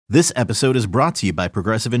This episode is brought to you by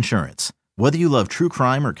Progressive Insurance. Whether you love true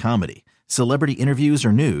crime or comedy, celebrity interviews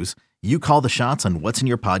or news, you call the shots on what's in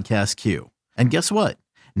your podcast queue. And guess what?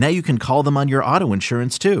 Now you can call them on your auto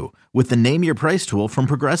insurance too with the Name Your Price tool from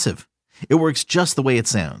Progressive. It works just the way it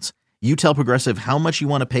sounds. You tell Progressive how much you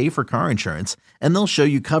want to pay for car insurance, and they'll show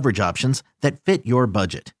you coverage options that fit your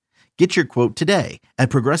budget. Get your quote today at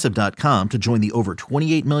Progressive.com to join the over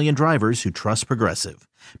 28 million drivers who trust Progressive.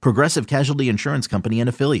 Progressive Casualty Insurance Company and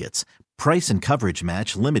Affiliates. Price and coverage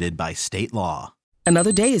match limited by state law.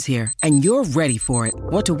 Another day is here, and you're ready for it.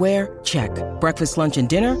 What to wear? Check. Breakfast, lunch, and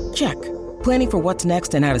dinner? Check. Planning for what's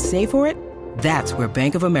next and how to save for it? That's where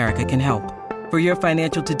Bank of America can help. For your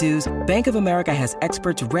financial to-dos, Bank of America has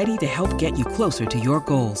experts ready to help get you closer to your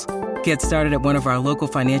goals. Get started at one of our local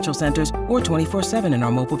financial centers or 24/7 in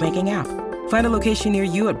our mobile banking app. Find a location near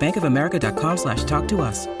you at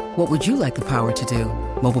bankofamerica.com/talktous. What would you like the power to do?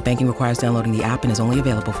 Mobile banking requires downloading the app and is only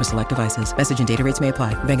available for select devices. Message and data rates may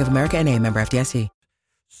apply. Bank of America N.A., member FDIC.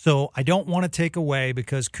 So I don't want to take away,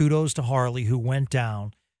 because kudos to Harley, who went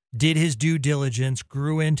down, did his due diligence,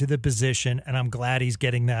 grew into the position, and I'm glad he's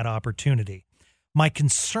getting that opportunity. My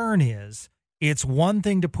concern is, it's one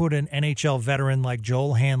thing to put an NHL veteran like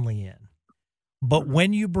Joel Hanley in, but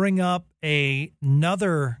when you bring up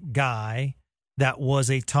another guy that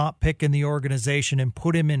was a top pick in the organization and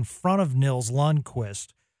put him in front of Nils Lundkvist,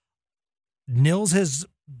 Nils has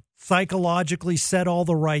psychologically said all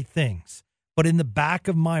the right things. But in the back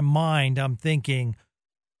of my mind, I'm thinking,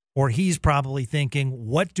 or he's probably thinking,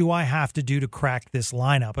 what do I have to do to crack this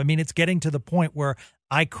lineup? I mean, it's getting to the point where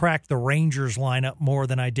I cracked the Rangers lineup more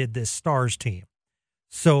than I did this Stars team.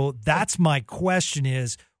 So that's my question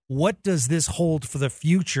is, what does this hold for the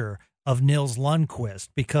future of Nils Lundkvist?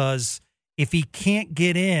 Because if he can't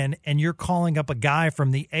get in and you're calling up a guy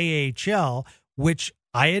from the AHL, which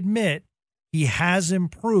I admit he has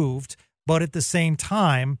improved, but at the same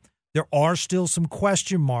time, there are still some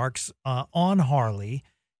question marks on Harley.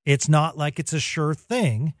 It's not like it's a sure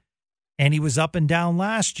thing. And he was up and down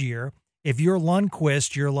last year. If you're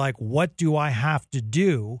Lundkvist, you're like, what do I have to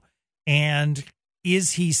do? And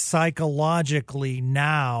is he psychologically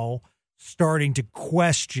now starting to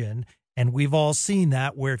question? And we've all seen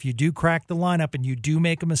that, where if you do crack the lineup and you do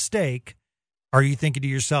make a mistake, are you thinking to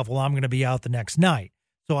yourself, well, I'm going to be out the next night?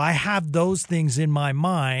 So I have those things in my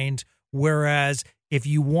mind. Whereas if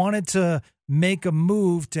you wanted to make a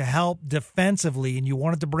move to help defensively and you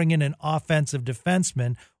wanted to bring in an offensive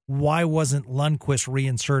defenseman, why wasn't Lundkvist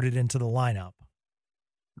reinserted into the lineup?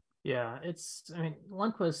 Yeah,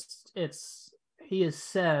 Lundkvist, he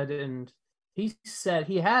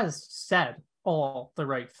has said all the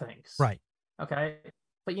right things. Right. Okay.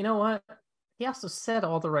 But you know what? He also said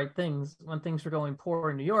all the right things when things were going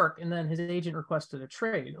poor in New York, and then his agent requested a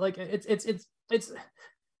trade. Like it's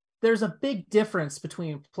there's a big difference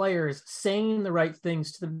between players saying the right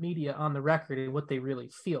things to the media on the record and what they really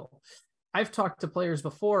feel. I've talked to players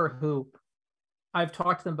before who I've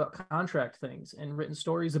talked to them about contract things and written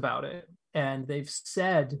stories about it, and they've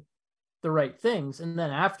said the right things. And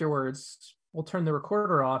then afterwards, we'll turn the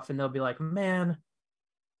recorder off and they'll be like, man,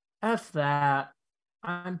 F that.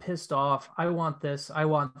 I'm pissed off. I want this. I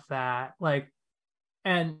want that.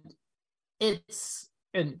 And it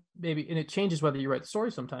changes whether you write the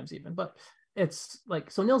story sometimes even, but it's like,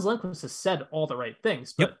 so Nils Lundkvist has said all the right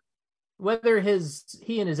things, but whether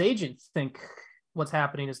he and his agent think what's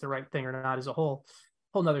happening is the right thing or not is a whole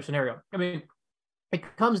nother scenario. I mean,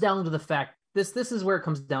 it comes down to the fact, this is where it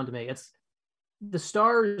comes down to me. It's the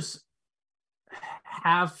Stars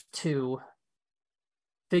have to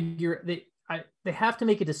they have to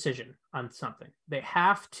make a decision on something. They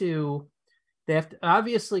have to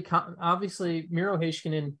obviously Miro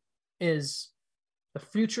Heiskanen is the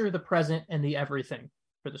future, the present, and the everything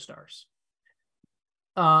for the Stars.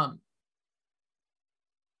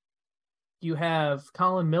 You have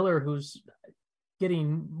Colin Miller, who's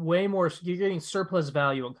getting way more. You're getting surplus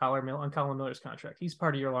value on Colin Miller's contract. He's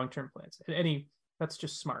part of your long-term plans. That's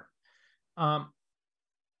just smart.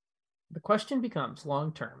 The question becomes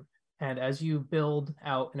long-term, and as you build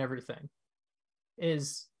out and everything,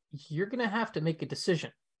 is you're going to have to make a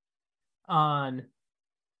decision on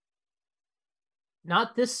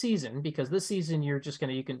not this season, because this season you're just going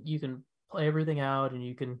to you can play everything out and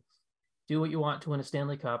you can do what you want to win a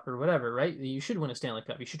Stanley Cup or whatever, right? You should win a Stanley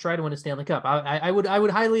Cup. You should try to win a Stanley Cup. I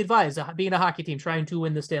would highly advise being a hockey team trying to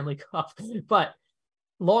win the Stanley Cup. But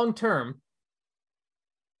long term,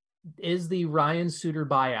 is the Ryan Suter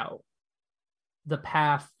buyout the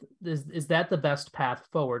path? Is that the best path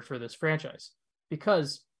forward for this franchise?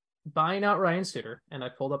 Because buying out Ryan Suter, and I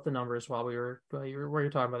pulled up the numbers while you were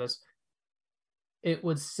talking about this, it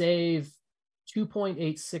would save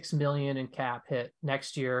 2.86 million in cap hit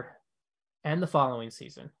next year and the following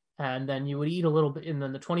season. And then you would eat a little bit in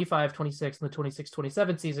the 25, 26 and the 26,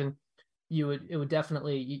 27 season. You would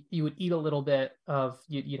eat a little bit of,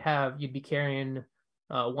 you'd be carrying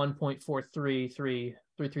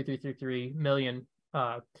 1.433 million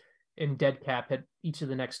in dead cap hit each of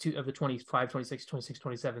the next two of the 25, 26, 26,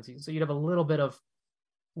 27 seasons. So you'd have a little bit of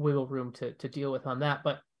wiggle room to deal with on that.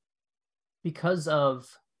 But because of,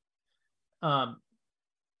 but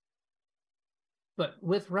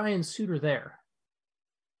with Ryan Suter there,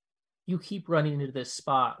 you keep running into this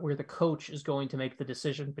spot where the coach is going to make the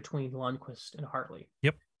decision between Lundkvist and Harley.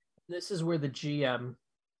 Yep. This is where the GM,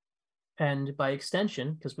 and by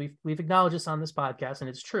extension, because we've acknowledged this on this podcast and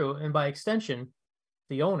it's true, and by extension,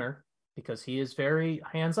 the owner, because he is very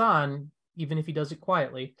hands-on, even if he does it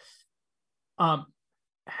quietly, you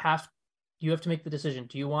have to make the decision.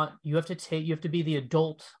 You have to be the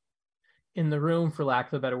adult in the room, for lack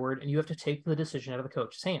of a better word, and you have to take the decision out of the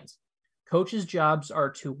coach's hands. Coaches' jobs are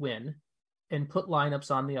to win and put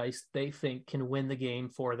lineups on the ice they think can win the game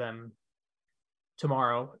for them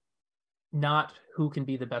tomorrow, not who can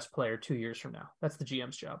be the best player 2 years from now. That's the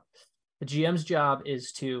GM's job. The GM's job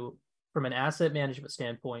is to, from an asset management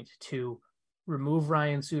standpoint, to remove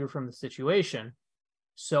Ryan Suter from the situation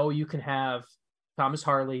so you can have Thomas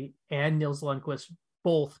Harley and Nils Lundkvist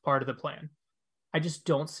both part of the plan. I just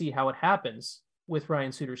don't see how it happens with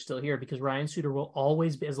Ryan Suter still here, because Ryan Suter will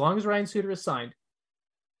always be, as long as Ryan Suter is signed,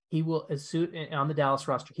 he will, on the Dallas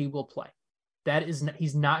roster, he will play.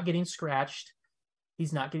 He's not getting scratched.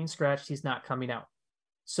 He's not getting scratched. He's not coming out.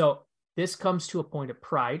 So this comes to a point of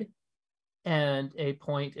pride and a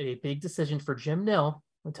big decision for Jim Nill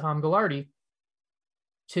and Tom Ghilardi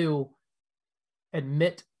to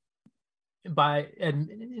admit, and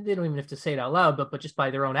they don't even have to say it out loud, but just by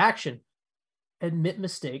their own action, admit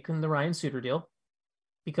mistake in the Ryan Suter deal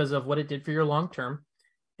because of what it did for your long term,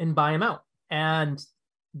 and buy him out. And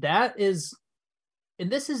this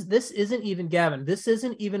isn't even, Gavin, this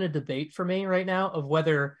isn't even a debate for me right now of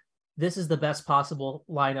whether this is the best possible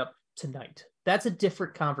lineup tonight. That's a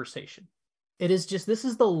different conversation. It is just, this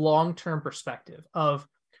is the long-term perspective of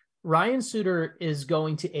Ryan Suter is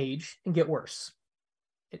going to age and get worse.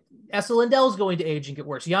 Esa Lindell is going to age and get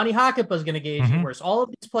worse. Yanni Hakanpää is going to age and get worse. All of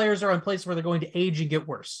these players are in places where they're going to age and get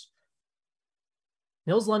worse.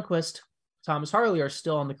 Nils Lundkvist, Thomas Harley are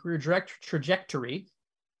still on the career trajectory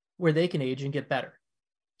where they can age and get better.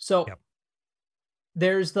 So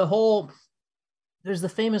there's the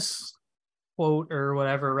famous quote or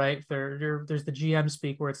whatever, right? There's the GM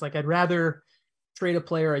speak where it's like, I'd rather trade a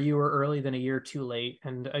player a year early than a year too late.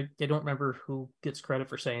 And I don't remember who gets credit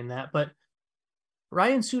for saying that, but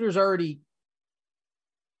Ryan Suter's already,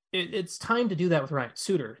 it's time to do that with Ryan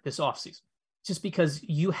Suter this offseason, just because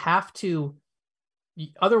you have to,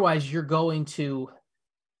 otherwise you're going to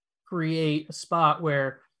create a spot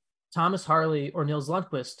where Thomas Harley or Nils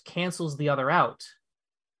Lundkvist cancels the other out,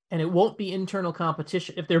 and it won't be internal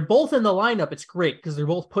competition. If they're both in the lineup, it's great because they're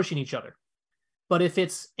both pushing each other. But if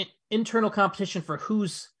it's internal competition for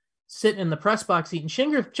who's sitting in the press box eating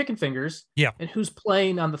chicken fingers, and who's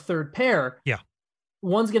playing on the third pair,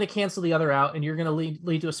 one's going to cancel the other out, and you're going to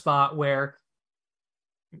lead to a spot where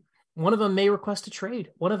one of them may request a trade.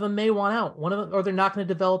 One of them may want out. Or they're not going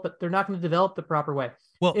to develop it. They're not going to develop the proper way.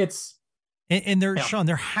 Well, Sean,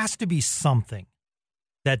 there has to be something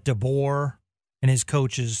that DeBoer and his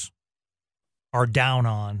coaches are down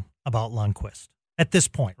on about Lundkvist at this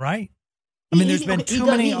point, right? I mean, there's been too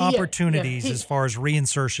many opportunities as far as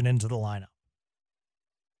reinsertion into the lineup.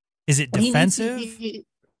 Is it defensive?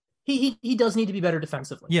 He does need to be better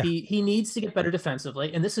defensively. Yeah. He needs to get better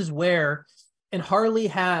defensively. And this is where, and Harley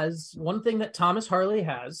has, one thing that Thomas Harley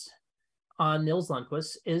has on Nils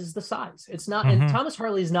Lundkvist is the size. It's not, and Thomas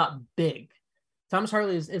Harley is not big. Thomas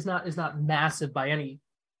Harley is not massive by any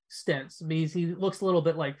extent. He looks a little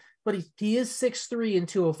bit like, but he is 6'3" and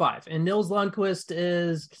 205. And Nils Lundkvist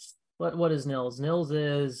is, what is Nils? Nils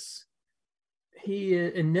is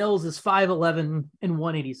 5'11" and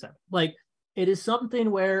 187. Like, it is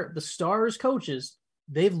something where the Stars coaches,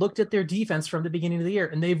 they've looked at their defense from the beginning of the year,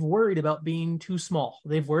 and they've worried about being too small.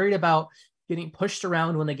 They've worried about getting pushed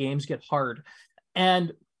around when the games get hard.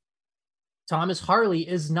 And Thomas Harley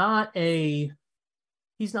is he's not a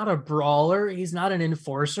brawler. He's not an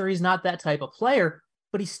enforcer. He's not that type of player,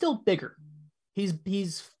 but he's still bigger.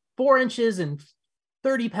 He's 4 inches and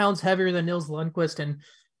 30 pounds heavier than Nils Lundkvist,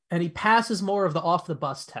 and he passes more of the off the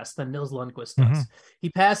bus test than Nils Lundkvist does. He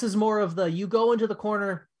passes more of the, you go into the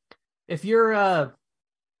corner. If you're a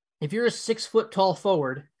 6 foot tall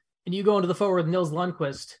forward and you go into the forward with Nils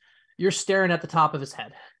Lundkvist, you're staring at the top of his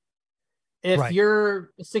head. If Right.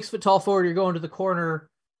 you're a 6 foot tall forward, you're going to the corner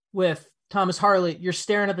with Thomas Harley, you're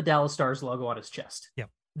staring at the Dallas Stars logo on his chest. Yeah.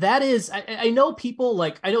 That is, I know people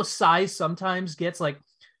like, I know size sometimes gets like,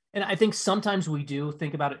 and I think sometimes we do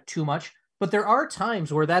think about it too much, but there are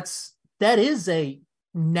times where that is a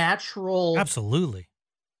natural, Absolutely,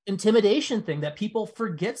 intimidation thing that people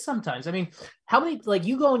forget sometimes. I mean, how many, like,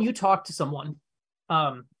 you go and you talk to someone.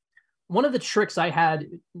 One of the tricks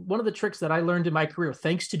that I learned in my career,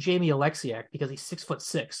 thanks to Jamie Alexiak, because he's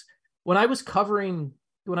 6'6", when I was covering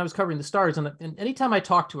the Stars, and anytime I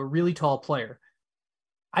talk to a really tall player,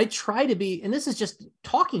 I try to be, and this is just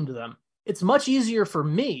talking to them. It's much easier for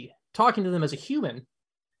me talking to them as a human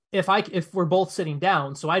if we're both sitting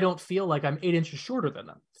down, so I don't feel like I'm 8 inches shorter than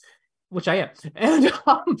them, which I am.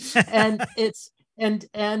 And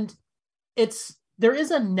it's there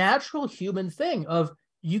is a natural human thing of,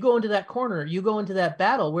 you go into that corner, you go into that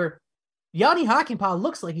battle where Yanni Hakanpää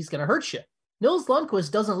looks like he's going to hurt you. Nils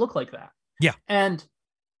Lundkvist doesn't look like that. Yeah. And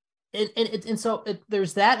so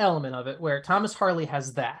there's that element of it where Thomas Harley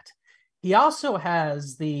has that. He's also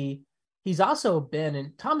been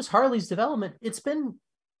in Thomas Harley's development. It's been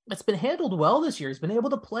handled well this year. He's been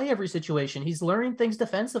able to play every situation. He's learning things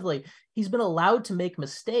defensively. He's been allowed to make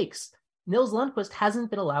mistakes. Nils Lundkvist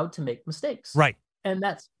hasn't been allowed to make mistakes. Right. And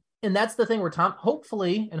that's the thing where Tom,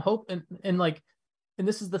 hopefully, and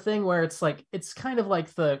this is the thing where it's like, it's kind of like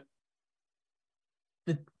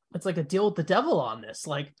it's like a deal with the devil on this.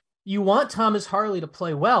 Like, you want Thomas Harley to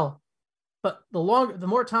play well, but the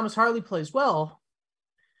more Thomas Harley plays well,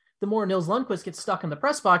 the more Nils Lundkvist gets stuck in the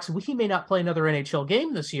press box. He may not play another NHL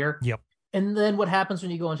game this year. Yep. And then what happens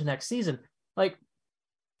when you go into next season? Like,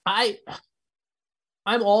 I'm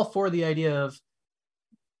all for the idea of,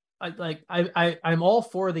 I'm all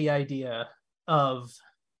for the idea of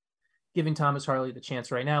giving Thomas Harley the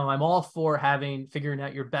chance right now. I'm all for figuring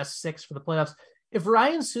out your best 6 for the playoffs. If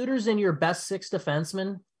Ryan Suter's in your best 6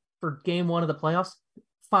 defenseman for game 1 of the playoffs,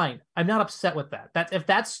 fine. I'm not upset with that. If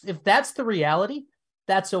that's the reality,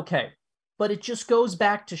 that's okay. But it just goes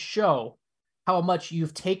back to show how much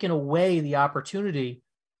you've taken away the opportunity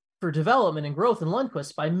for development and growth in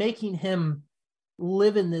Lundkvist by making him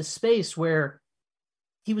live in this space where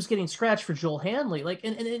he was getting scratched for Joel Hanley. Like,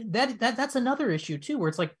 and that's another issue too, where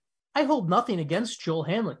it's like, I hold nothing against Joel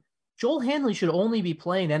Hanley. Joel Hanley should only be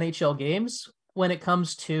playing NHL games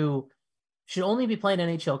should only be playing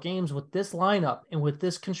NHL games with this lineup and with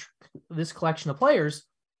this collection of players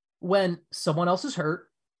when someone else is hurt,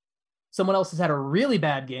 someone else has had a really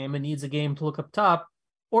bad game and needs a game to look up top,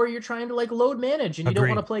 or you're trying to like load manage and you don't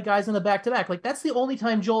want to play guys in the back-to-back. Like, that's the only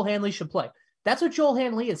time Joel Hanley should play. That's what Joel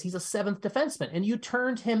Hanley is. He's a 7th defenseman, and you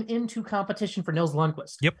turned him into competition for Nils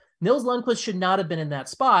Lundkvist. Yep. Nils Lundkvist should not have been in that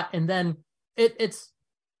spot. And then it's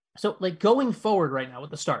so, like, going forward right now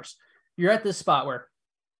with the Stars, you're at this spot where,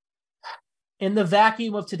 in the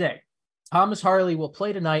vacuum of today, Thomas Harley will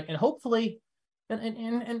play tonight, and hopefully,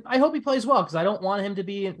 and I hope he plays well, because I don't want him to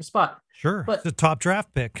be in the spot. Sure, but it's a top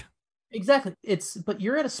draft pick. Exactly. But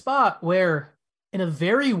you're at a spot where, in a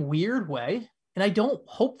very weird way, and I don't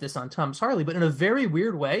hope this on Thomas Harley, but in a very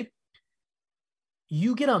weird way,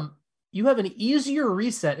 you have an easier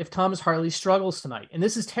reset if Thomas Harley struggles tonight. And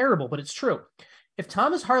this is terrible, but it's true. If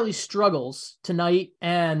Thomas Harley struggles tonight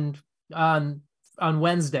and on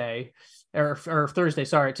Wednesday or Thursday,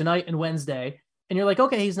 tonight and Wednesday, and you're like,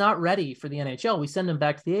 okay, he's not ready for the NHL, we send him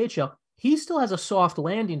back to the AHL, he still has a soft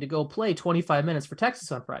landing to go play 25 minutes for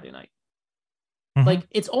Texas on Friday night. Mm-hmm. Like,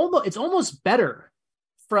 it's almost better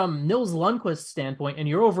from Nils Lundkvist's standpoint and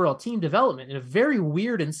your overall team development, in a very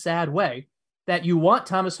weird and sad way, that you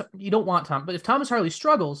don't want Tom, but if Thomas Harley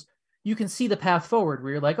struggles, you can see the path forward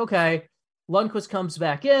where you're like, okay, Lundkvist comes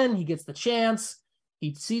back in, he gets the chance,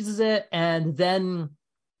 he seizes it, and then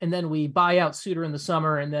we buy out Suter in the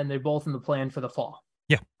summer, and then they're both in the plan for the fall.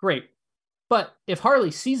 Yeah. Great. But if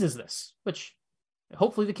Harley seizes this, which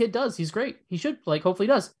hopefully the kid does, he's great. He should, hopefully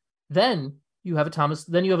he does. Then you have a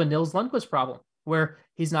Nils Lundkvist problem where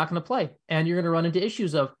he's not going to play. And you're going to run into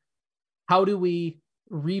issues of, how do we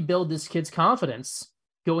rebuild this kid's confidence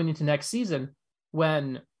going into next season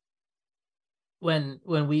when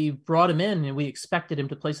we brought him in and we expected him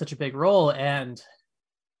to play such a big role, and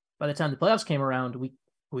by the time the playoffs came around, we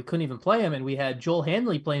couldn't even play him, and we had Joel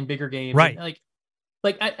Hanley playing bigger games. Right. And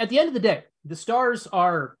at the end of the day, the Stars,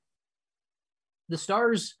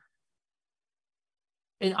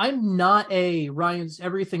 and I'm not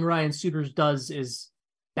everything Ryan Suter does is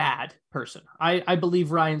bad person. I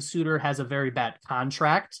believe Ryan Suter has a very bad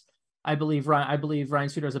contract. I believe Ryan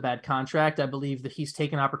Suter has a bad contract. I believe that he's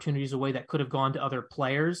taken opportunities away that could have gone to other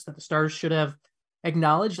players that the Stars should have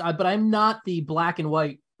acknowledged, but I'm not the black and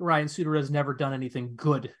white Ryan Suter has never done anything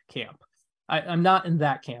good camp. I'm not in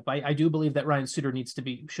that camp. I do believe that Ryan Suter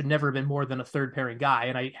should never have been more than a third pairing guy.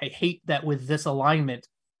 And I hate that with this alignment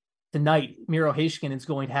tonight, Miro Heiskanen is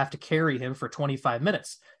going to have to carry him for 25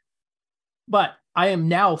 minutes. But I am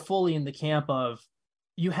now fully in the camp of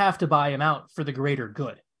you have to buy him out for the greater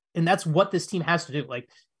good. And that's what this team has to do. Like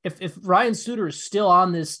if Ryan Suter is still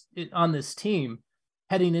on this team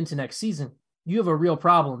heading into next season, you have a real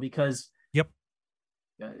problem because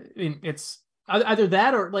it's either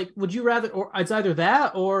that or like, would you rather, or it's either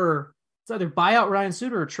that or it's either buy out Ryan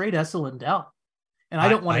Suter or trade Esa Lindell. And I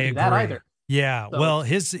don't want to do that either. Yeah. So, well,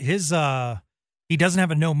 his he doesn't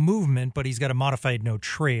have a no movement, but he's got a modified no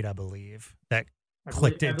trade, I believe. That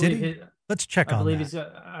clicked it. Did he? Let's check on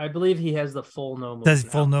that. I believe he has the full no movement. Does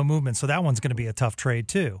full no movement. So that one's going to be a tough trade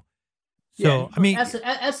too. So, I mean, Esa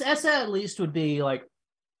at least would be like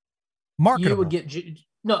marketable. You would get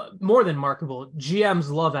more than marketable. GMs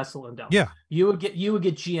love Esa Lindell. Yeah. You would get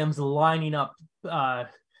GMs lining up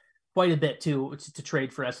quite a bit to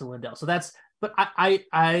trade for Esa Lindell. So that's, but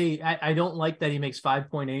I don't like that he makes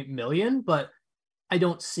 $5.8 million, but I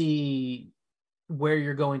don't see where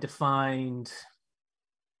you're going to find.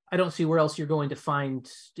 I don't see where else you're going to find.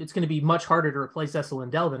 It's going to be much harder to replace Esa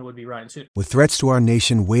Lindell than it would be Ryan Suter. With threats to our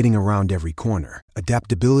nation waiting around every corner,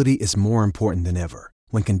 adaptability is more important than ever.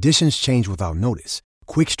 When conditions change without notice,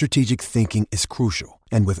 quick strategic thinking is crucial.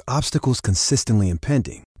 And with obstacles consistently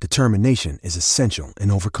impending, determination is essential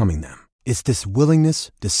in overcoming them. It's this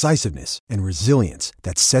willingness, decisiveness, and resilience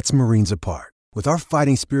that sets Marines apart. With our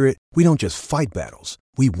fighting spirit, we don't just fight battles,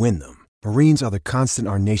 we win them. Marines are the constant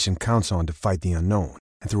our nation counts on to fight the unknown.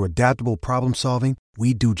 And through adaptable problem solving,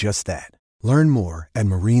 we do just that. Learn more at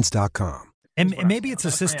Marines.com. And maybe it's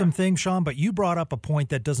a system thing, Sean, but you brought up a point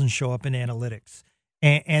that doesn't show up in analytics.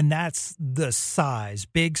 And that's the size,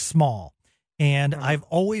 big, small. And I've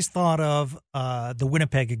always thought of the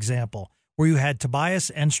Winnipeg example, where you had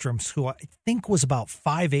Tobias Enstrom, who I think was about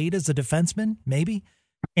 5'8" as a defenseman, maybe.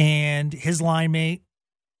 And his line mate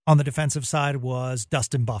on the defensive side was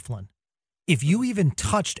Dustin Byfuglien. If you even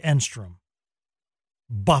touched Enstrom,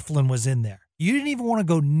 Byfuglien was in there. You didn't even want to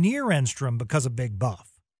go near Enstrom because of Big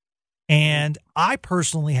Buff. And I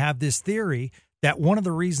personally have this theory that one of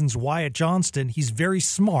the reasons Wyatt Johnston, he's very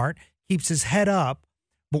smart, keeps his head up,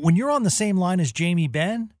 but when you're on the same line as Jamie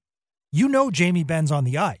Benn, you know Jamie Benn's on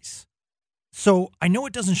the ice. So I know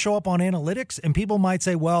it doesn't show up on analytics, and people might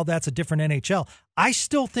say, well, that's a different NHL. I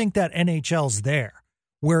still think that NHL's there,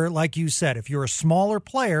 where, like you said, if you're a smaller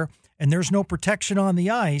player and there's no protection on the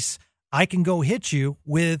ice, I can go hit you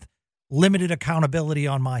with limited accountability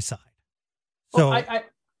on my side. So I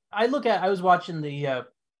was watching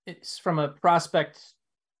it's from a prospect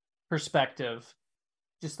perspective,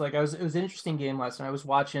 just like it was an interesting game last night. I was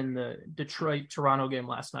watching the Detroit-Toronto game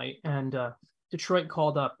last night, and Detroit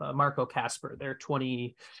called up Marco Kasper, their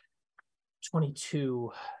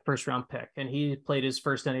 2022 first round pick, and he played his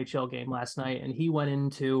first NHL game last night, and he went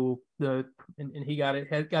into and he got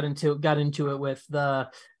into it with the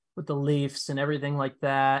Leafs and everything like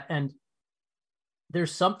that. And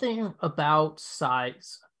there's something about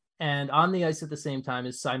size, and on the ice at the same time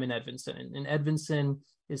is Simon Edvinsson, and Edvinsson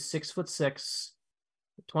is 6'6",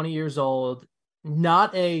 20 years old,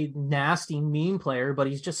 not a nasty mean player, but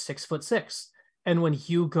he's just 6'6". And when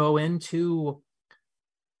you go into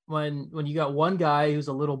when you got one guy who's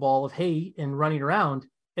a little ball of hate and running around,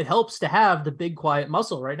 it helps to have the big quiet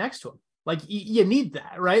muscle right next to him. Like you need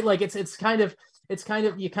that, right? Like it's kind of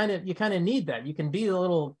you kind of need that. You can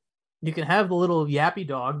have the little yappy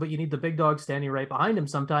dog, but you need the big dog standing right behind him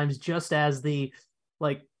sometimes, just as the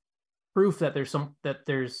like proof that there's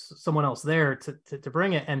someone else there to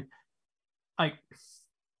bring it. And I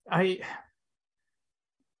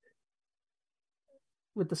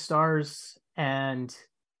with the Stars and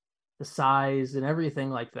the size and everything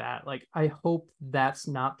like that, like I hope that's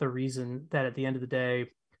not the reason that at the end of the day,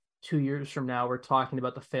 2 years from now, we're talking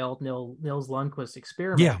about the failed Nils Lundkvist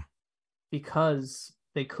experiment. Yeah, because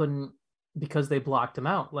they blocked him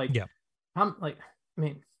out. Like, yeah,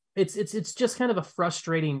 it's just kind of a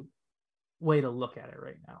frustrating way to look at it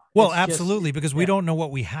right now. Well, absolutely, because we don't know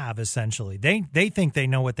what we have. Essentially, they think they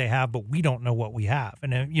know what they have, but we don't know what we have.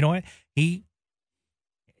 And you know what? He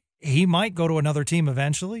might go to another team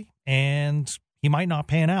eventually, and he might not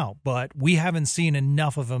pan out. But we haven't seen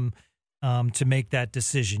enough of him to make that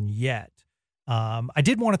decision yet. I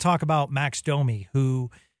did want to talk about Max Domi,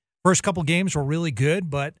 who first couple games were really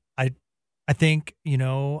good, but I think,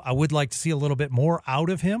 I would like to see a little bit more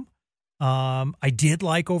out of him. I did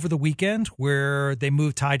like over the weekend where they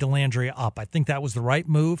moved Ty Dellandrea up. I think that was the right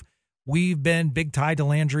move. we've been big Ty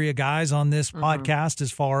Dellandrea guys on this podcast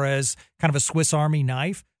as far as kind of a Swiss Army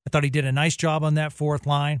knife. I thought he did a nice job on that fourth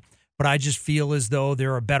line, but I just feel as though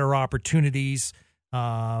there are better opportunities,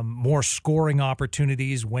 more scoring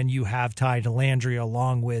opportunities when you have Ty Dellandrea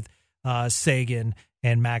along with Sagan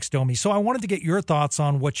and Max Domi. So I wanted to get your thoughts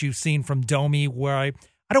on what you've seen from Domi, where I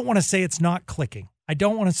don't want to say it's not clicking. I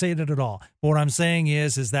don't want to say that at all. But what I'm saying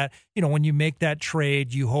is that, when you make that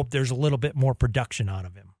trade, you hope there's a little bit more production out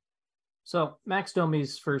of him. So Max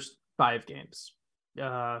Domi's first 5 games,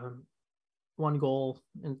 1 goal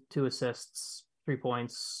and 2 assists, 3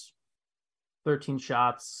 points, 13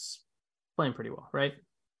 shots, playing pretty well, right?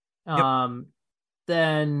 Yep.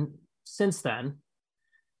 Then since then,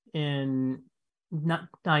 in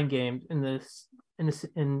 9 games,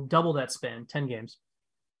 in double that span, 10 games,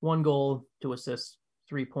 1 goal, 2 assists,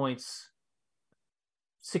 3 points,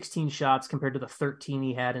 16 shots compared to the 13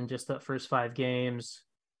 he had in just the first 5 games.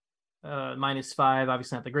 -5,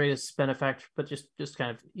 obviously not the greatest benefactor, but just kind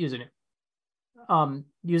of using it.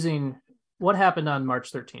 Using what happened on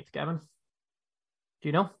March 13th, Gavin? Do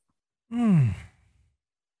you know?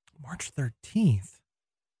 March 13th.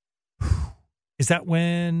 Is that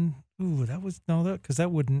when? Because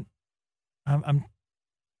that wouldn't. It's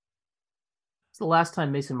the last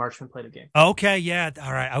time Mason Marchment played a game. Okay, yeah,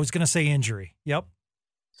 all right. I was going to say injury. Yep.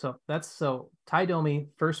 So Ty Domi,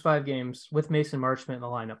 first 5 games with Mason Marchment in the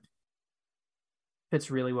lineup, fits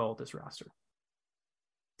really well with this roster.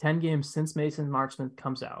 10 games since Mason Marchment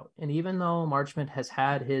comes out, and even though Marchment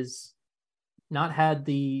has not had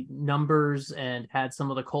the numbers and had some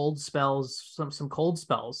of the cold spells, some cold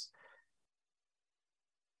spells,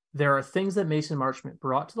 there are things that Mason Marchment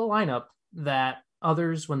brought to the lineup that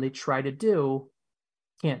others, when they try to do,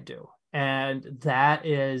 can't do. And that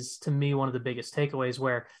is, to me, one of the biggest takeaways,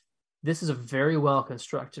 where this is a very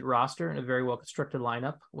well-constructed roster and a very well-constructed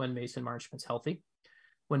lineup when Mason Marchment's healthy.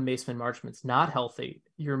 When Mason Marchment's not healthy,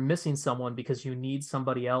 you're missing someone because you need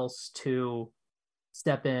somebody else to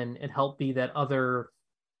step in and help be that other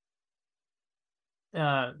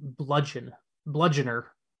bludgeoner to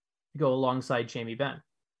go alongside Jamie Benn.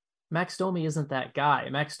 Max Domi isn't that guy.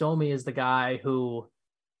 Max Domi is the guy who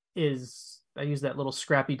is, I used that little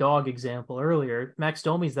scrappy dog example earlier. Max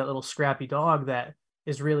Domi is that little scrappy dog that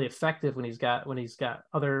is really effective when he's got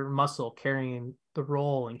other muscle carrying the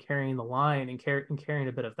role and carrying the line and carrying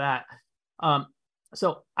a bit of that.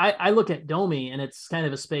 So I look at Domi, and it's kind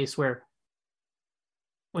of a space where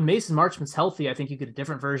when Mason Marchment's healthy, I think you get a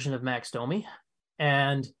different version of Max Domi.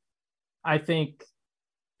 And I think,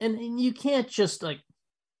 and you can't just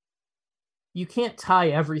you can't tie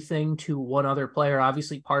everything to one other player.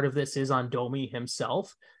 Obviously, part of this is on Domi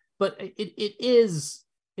himself, but it is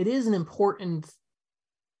an important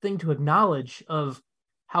thing to acknowledge of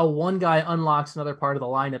how one guy unlocks another part of the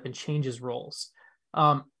lineup and changes roles.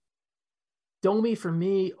 Domi, for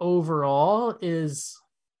me, overall,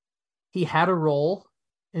 he had a role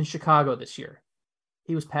in Chicago this year.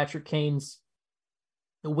 He was Patrick Kane's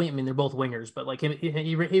wing. I mean, they're both wingers, but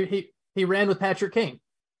he ran with Patrick Kane.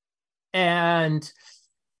 And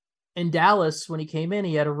in Dallas, when he came in,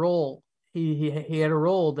 he had a role. He had a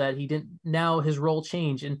role that he didn't. Now his role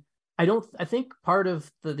changed, and I think part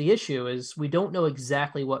of the issue is we don't know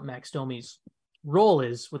exactly what Max Domi's role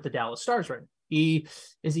is with the Dallas Stars right now.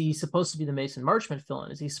 Is he supposed to be the Mason Marchment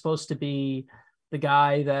fill-in? Is he supposed to be the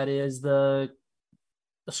guy that is the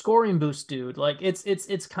scoring boost dude?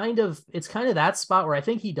 It's kind of that spot where I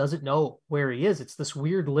think he doesn't know where he is. It's this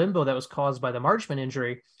weird limbo that was caused by the Marchment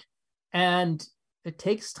injury. And it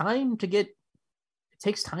takes time to get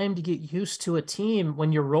used to a team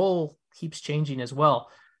when your role keeps changing as well.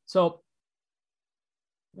 So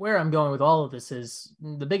where I'm going with all of this is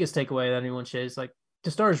the biggest takeaway that anyone shares, the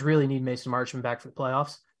Stars really need Mason Marchment back for the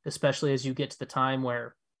playoffs, especially as you get to the time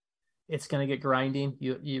where it's going to get grinding.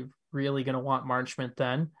 You're really going to want Marchment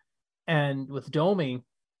then. And with Domi,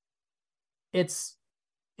 it's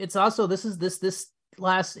also, this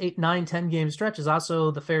last 8, 9, 10 game stretch is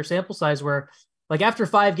also the fair sample size where, after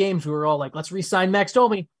 5 games, we were all like, let's re-sign Max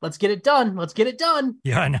Domi. Let's get it done.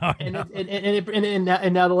 Yeah, I know. And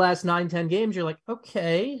now the last 9, 10 games, you're like,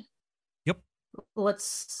 okay. Yep.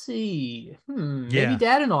 Let's see. Yeah. Maybe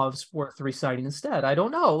Dadonov's worth re-signing instead. I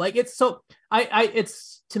don't know. It's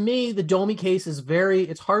to me, the Domi case is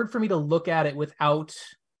it's hard for me to look at it without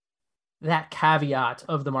that caveat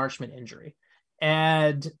of the Marchment injury.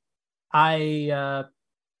 And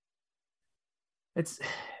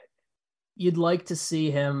you'd like to see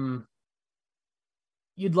him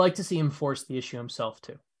force the issue himself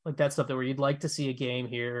too. That's something where you'd like to see a game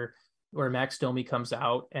here where Max Domi comes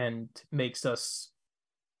out and makes us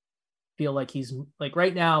feel like he's like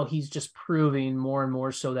right now he's just proving more and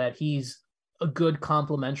more so that he's a good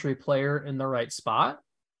complementary player in the right spot.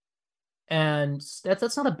 And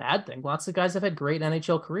that's not a bad thing. Lots of guys have had great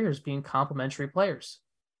NHL careers being complementary players.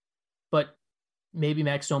 But maybe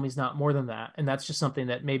Max Domi's not more than that. And that's just something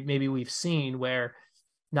that maybe we've seen where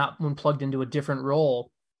not when plugged into a different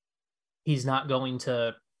role, he's not going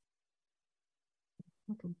to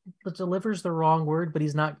delivers the wrong word, but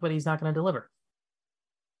he's not going to deliver.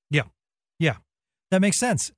 Yeah. That makes sense.